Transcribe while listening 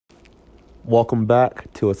Welcome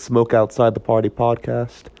back to a Smoke Outside the Party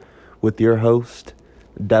podcast with your host,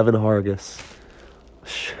 Devin Hargis.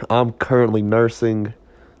 I'm currently nursing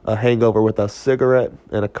a hangover with a cigarette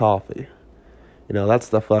and a coffee. That's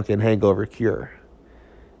the fucking hangover cure.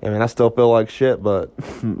 I mean, I still feel like shit, but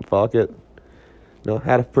fuck it.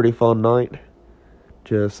 Had a pretty fun night.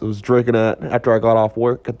 Just was drinking after I got off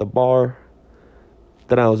work at the bar.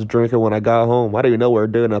 Then I was drinking when I got home. I didn't even know we were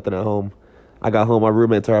doing nothing at home. I got home, my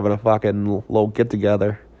roommates are having a fucking little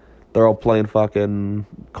get-together. They're all playing fucking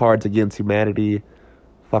Cards Against Humanity,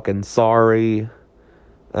 fucking Sorry,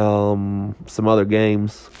 some other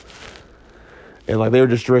games. And, they were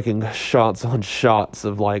just drinking shots on shots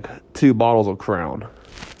of, 2 bottles of Crown.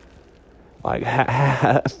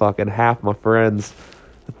 Fucking half my friends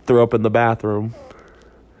threw up in the bathroom.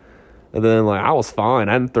 And then, I was fine.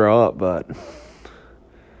 I didn't throw up, but...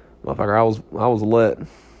 motherfucker, I was lit.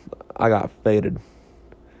 I got faded.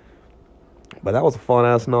 But that was a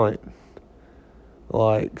fun-ass night.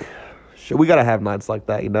 Shit, we gotta have nights like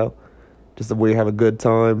that, Just where you have a good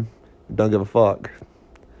time, don't give a fuck.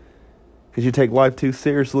 Because you take life too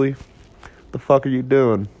seriously, what the fuck are you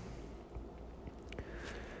doing?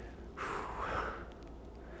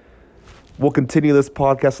 We'll continue this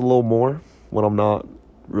podcast a little more when I'm not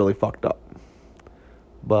really fucked up.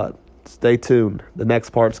 But stay tuned. The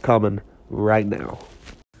next part's coming right now.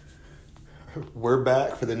 We're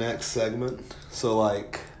back for the next segment. So, I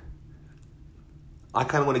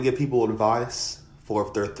kind of want to give people advice for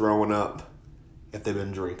if they're throwing up, if they've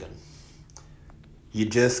been drinking. You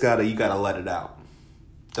gotta let it out.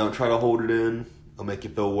 Don't try to hold it in. It'll make you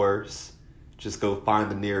feel worse. Just go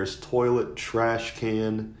find the nearest toilet, trash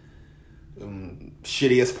can,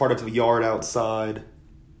 shittiest part of the yard outside,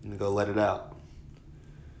 and go let it out.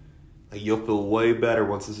 You'll feel way better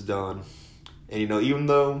once it's done. And, even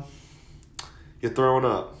though you're throwing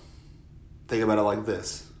up, think about it like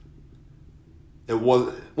this.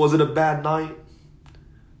 Was it a bad night?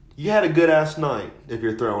 You had a good-ass night if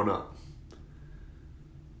you're throwing up.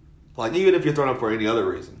 Even if you're throwing up for any other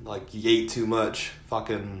reason. You ate too much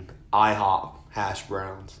fucking IHOP hash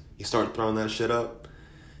browns. You start throwing that shit up.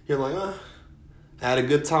 You're like, I had a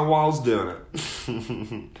good time while I was doing it.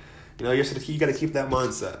 You gotta keep that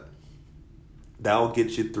mindset. That'll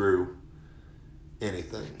get you through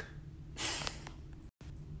anything.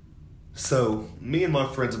 So, me and my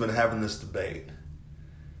friends have been having this debate.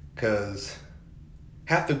 Because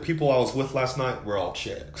half the people I was with last night were all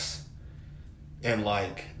chicks. And,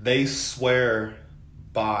 they swear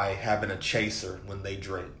by having a chaser when they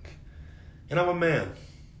drink. And I'm a man.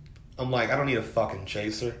 I'm I don't need a fucking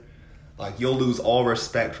chaser. You'll lose all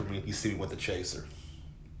respect for me if you see me with a chaser.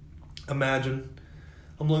 Imagine,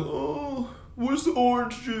 I'm oh, where's the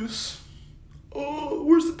orange juice? Oh,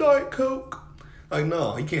 where's the Diet Coke?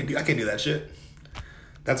 No, I can't do that shit.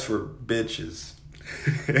 That's for bitches.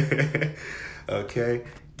 Okay?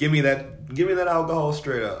 Give me that alcohol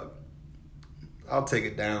straight up. I'll take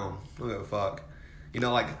it down. I don't give a fuck.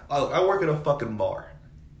 I work at a fucking bar.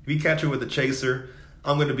 If you catch me with a chaser,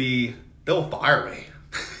 they'll fire me.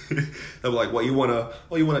 They'll be like, what, you want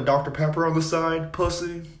a Dr. Pepper on the side,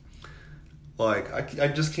 pussy?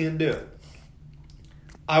 I just can't do it.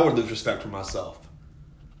 I would lose respect for myself.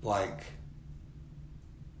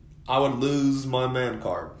 I would lose my man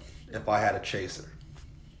card if I had a chaser.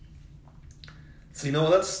 So,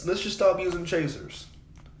 let's just stop using chasers.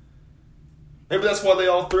 Maybe that's why they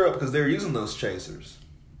all threw up, because they were using those chasers.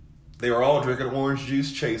 They were all drinking orange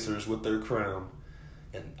juice chasers with their Crown,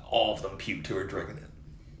 and all of them puked who were drinking it.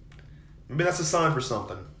 Maybe that's a sign for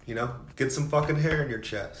something, Get some fucking hair in your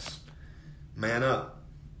chest. Man up.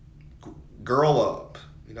 Girl up,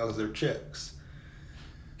 because they're chicks.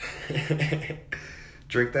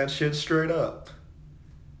 Drink that shit straight up.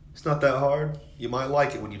 It's not that hard. You might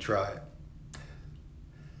like it when you try it.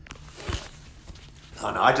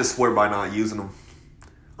 Oh, no, I just swear by not using them.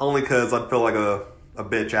 Only because I'd feel like a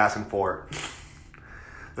bitch asking for it.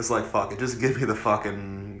 It's fuck it. Just give me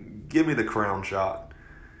the Crown shot.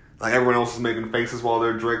 Everyone else is making faces while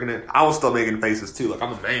they're drinking it. I was still making faces too.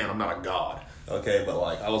 I'm a man. I'm not a god. Okay, but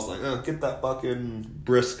I was get that fucking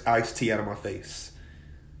brisk iced tea out of my face.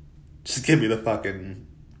 Just give me the fucking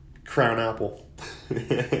Crown apple.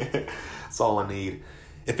 That's all I need.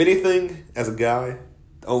 If anything, as a guy,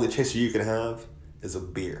 the only chaser you can have is a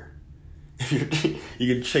beer. You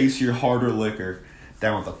can chase your harder liquor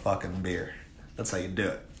down with a fucking beer. That's how you do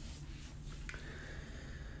it.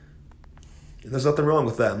 And there's nothing wrong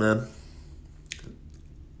with that, man.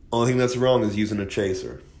 Only thing that's wrong is using a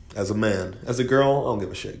chaser. As a man. As a girl, I don't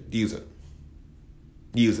give a shit. Use it.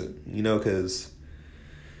 Use it. Because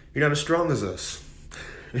you're not as strong as us.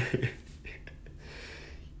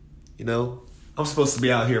 You know? I'm supposed to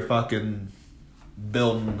be out here fucking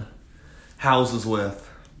building houses with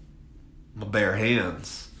my bare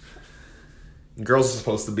hands. And girls are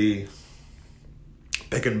supposed to be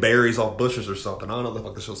picking berries off bushes or something. I don't know what the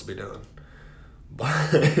fuck they're supposed to be doing.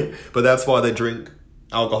 But that's why they drink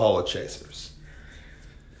alcoholic chasers.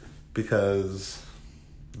 Because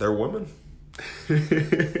they're women.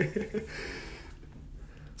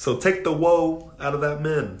 So take the woe out of that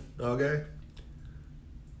men, okay?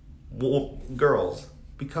 Well, girls,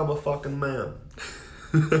 become a fucking man.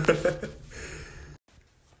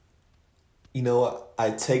 You know what?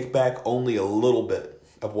 I take back only a little bit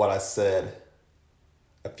of what I said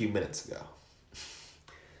a few minutes ago.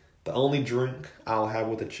 The only drink I'll have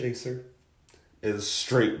with a chaser is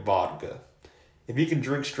straight vodka. If you can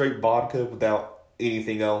drink straight vodka without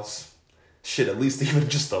anything else, shit, at least even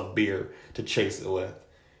just a beer to chase it with,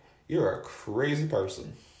 you're a crazy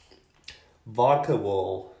person. Vodka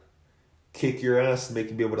will kick your ass and make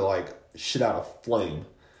you be able to, like, shit out a flame.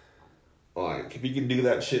 Like, if you can do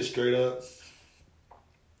that shit straight up,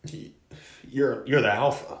 you're the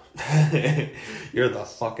alpha. You're the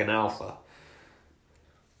fucking alpha.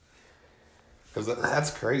 Because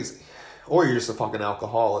that's crazy. Or you're just a fucking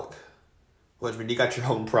alcoholic. Which, I mean, you got your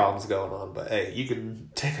own problems going on, but hey, you can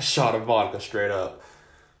take a shot of vodka straight up.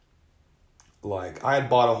 Like, I had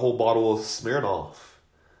bought a whole bottle of Smirnoff.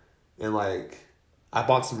 And, like, I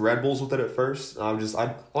bought some Red Bulls with it at first. I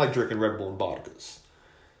like drinking Red Bull and vodkas.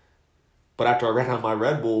 But after I ran out of my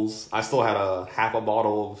Red Bulls, I still had a half a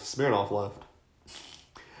bottle of Smirnoff left.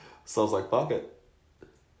 So I was like, fuck it.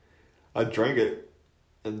 I drank it.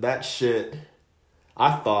 And that shit,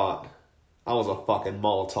 I thought I was a fucking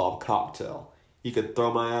Molotov cocktail. You could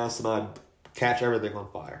throw my ass and I'd catch everything on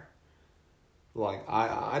fire. Like,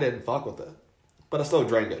 I didn't fuck with it. But I still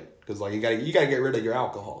drank it. Because, like, you gotta get rid of your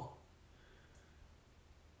alcohol.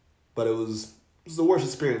 But it was the worst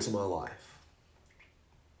experience of my life.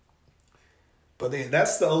 But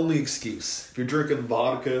that's the only excuse. If you're drinking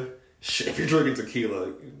vodka, shit, if you're drinking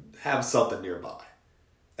tequila, have something nearby.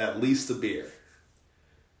 At least a beer.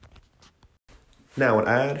 Now an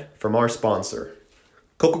ad from our sponsor,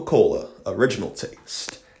 Coca-Cola Original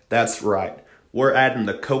Taste. That's right. We're adding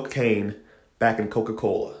the cocaine back in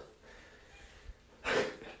Coca-Cola.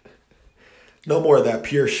 No more of that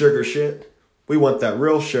pure sugar shit. We want that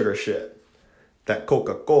real sugar shit. That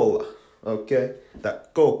Coca-Cola, okay?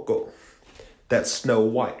 That cocoa. That Snow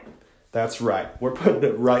White. That's right. We're putting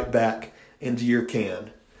it right back into your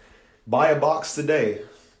can. Buy a box today.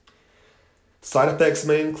 Side effects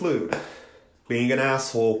may include being an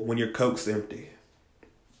asshole when your Coke's empty.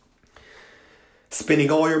 Spending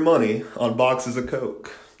all your money on boxes of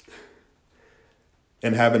Coke.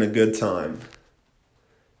 And having a good time.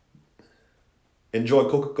 Enjoy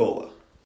Coca-Cola.